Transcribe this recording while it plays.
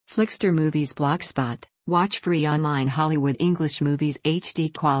Flixtor Movies Blogspot, watch free online Hollywood English movies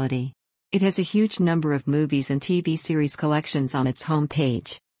HD quality. It has a huge number of movies and TV series collections on its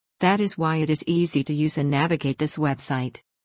homepage. That is why it is easy to use and navigate this website.